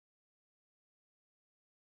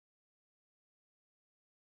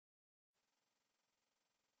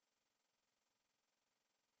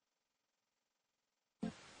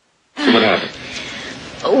What happened?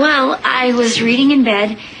 Well, I was reading in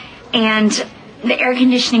bed, and the air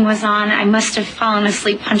conditioning was on. I must have fallen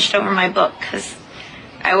asleep hunched over my book, because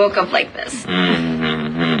I woke up like this.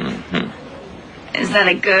 Mm-hmm. Is that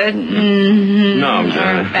a good no, I'm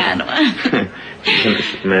or a bad one?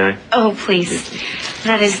 May I? Oh, please.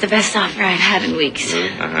 That is the best offer I've had in weeks.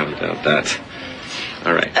 I haven't doubt that.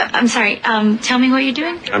 All right. I'm sorry. Tell me what you're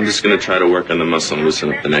doing? I'm just going to try to work on the muscle and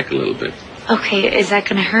loosen up the neck a little bit. Okay, is that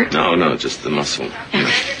going to hurt? No, just the muscle. You know,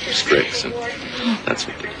 restricts, and that's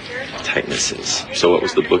what the tightness is. So what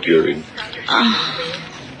was the book you were reading?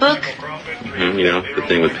 Book? Mm-hmm, you know, the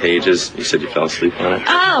thing with pages. You said you fell asleep on it?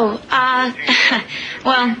 Oh,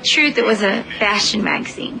 well, truth, it was a fashion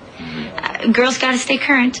magazine. Girls gotta stay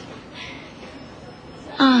current.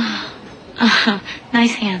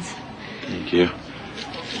 Nice hands. Thank you.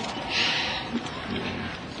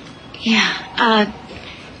 Yeah,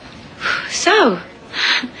 so,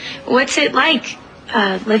 what's it like,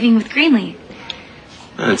 living with Greenlee?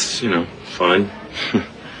 It's, fun.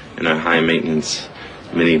 In a high-maintenance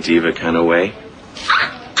mini diva kind of way.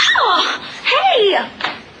 Oh, hey!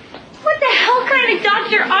 What the hell kind of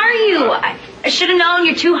doctor are you? I should have known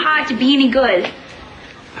you're too hot to be any good.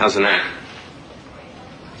 How's an act?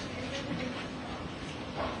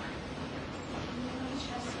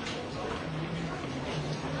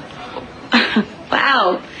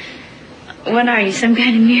 Wow. What are you, some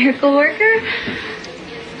kind of miracle worker?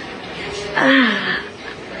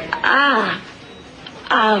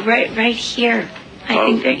 Right here.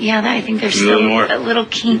 I think there's still a little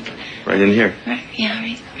kink. Right in here?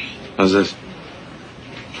 Right. How's this?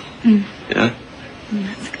 Yeah?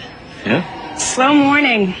 That's good. Yeah? Slow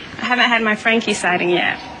morning. I haven't had my Frankie sighting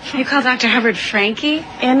yet. You call Dr. Hubbard Frankie?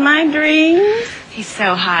 In my dreams. He's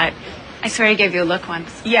so hot. I swear he gave you a look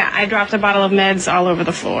once. Yeah, I dropped a bottle of meds all over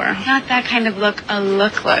the floor. Not that kind of look, a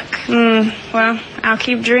look. Well, I'll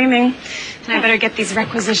keep dreaming. And I better get these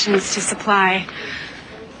requisitions to supply.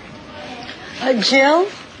 Jill?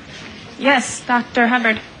 Yes, Dr.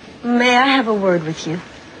 Hubbard. May I have a word with you?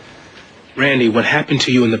 Randy, what happened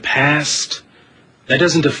to you in the past, that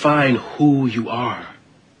doesn't define who you are.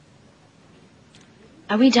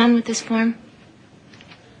 Are we done with this form?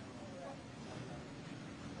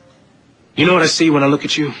 You know what I see when I look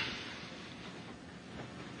at you?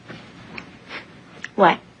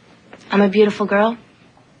 What? I'm a beautiful girl?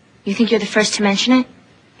 You think you're the first to mention it?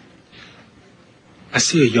 I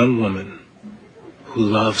see a young woman who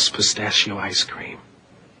loves pistachio ice cream,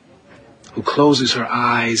 who closes her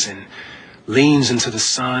eyes and leans into the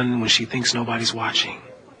sun when she thinks nobody's watching.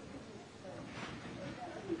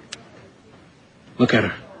 Look at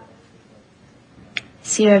her.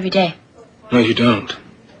 See her every day. No, you don't.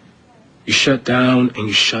 You shut down and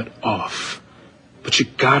you shut off. But you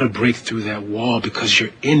gotta break through that wall because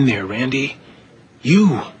you're in there, Randy.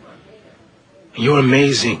 You're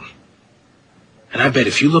amazing. And I bet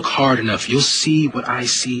if you look hard enough, you'll see what I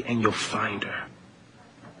see and you'll find her.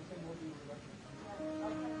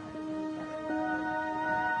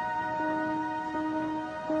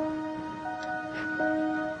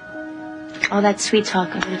 All that sweet talk,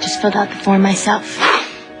 I would have just filled out the form myself.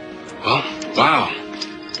 Well, wow.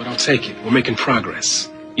 But I'll take it. We're making progress.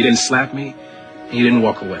 You didn't slap me, and you didn't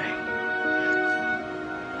walk away.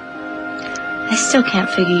 I still can't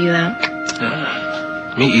figure you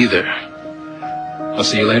out. Me either. I'll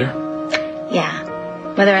see you later? Yeah.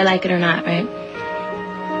 Whether I like it or not, right?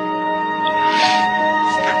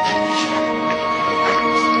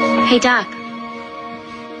 Hey, Doc.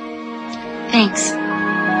 Thanks.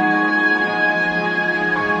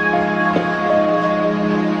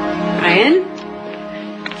 Ryan?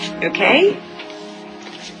 You okay?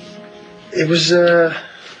 It was, that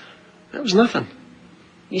was nothing.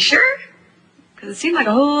 You sure? Because it seemed like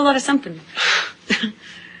a whole lot of something.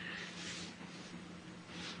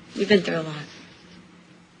 You've been through a lot.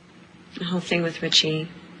 The whole thing with Richie.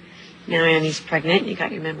 Now Annie's pregnant. You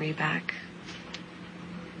got your memory back.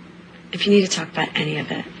 If you need to talk about any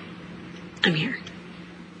of it, I'm here.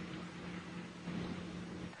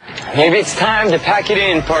 Maybe it's time to pack it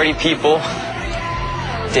in, party people.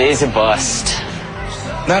 Day's a bust.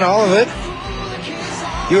 Not all of it.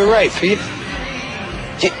 You were right, Pete.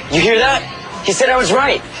 You hear that? He said I was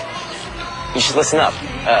right. You should listen up.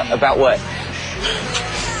 About what?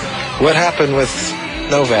 What happened with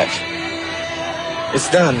Novak? It's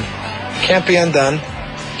done. Can't be undone.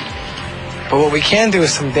 But what we can do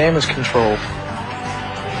is some damage control.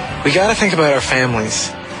 We gotta think about our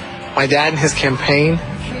families. My dad and his campaign,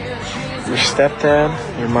 your stepdad,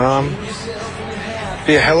 your mom.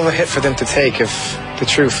 Be a hell of a hit for them to take if the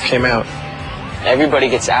truth came out. Everybody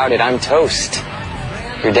gets outed. I'm toast.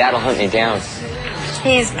 Your dad will hunt me down.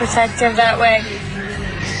 He's protective that way.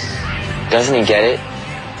 Doesn't he get it?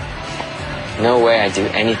 No way I'd do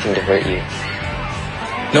anything to hurt you.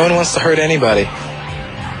 No one wants to hurt anybody.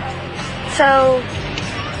 So,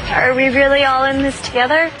 are we really all in this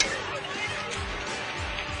together?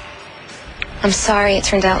 I'm sorry it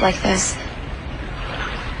turned out like this.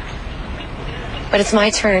 But it's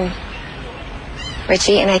my turn,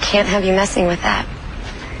 Richie, and I can't have you messing with that.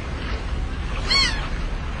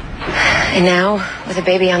 And now, with a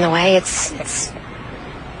baby on the way, it's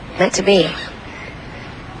meant to be.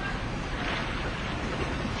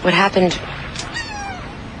 What happened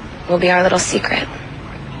will be our little secret.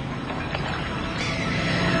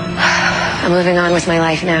 I'm moving on with my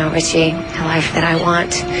life now, Richie. A life that I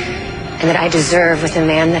want and that I deserve with a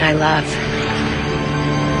man that I love.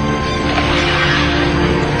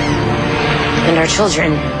 And our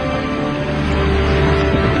children.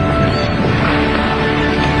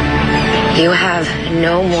 You have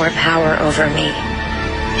no more power over me.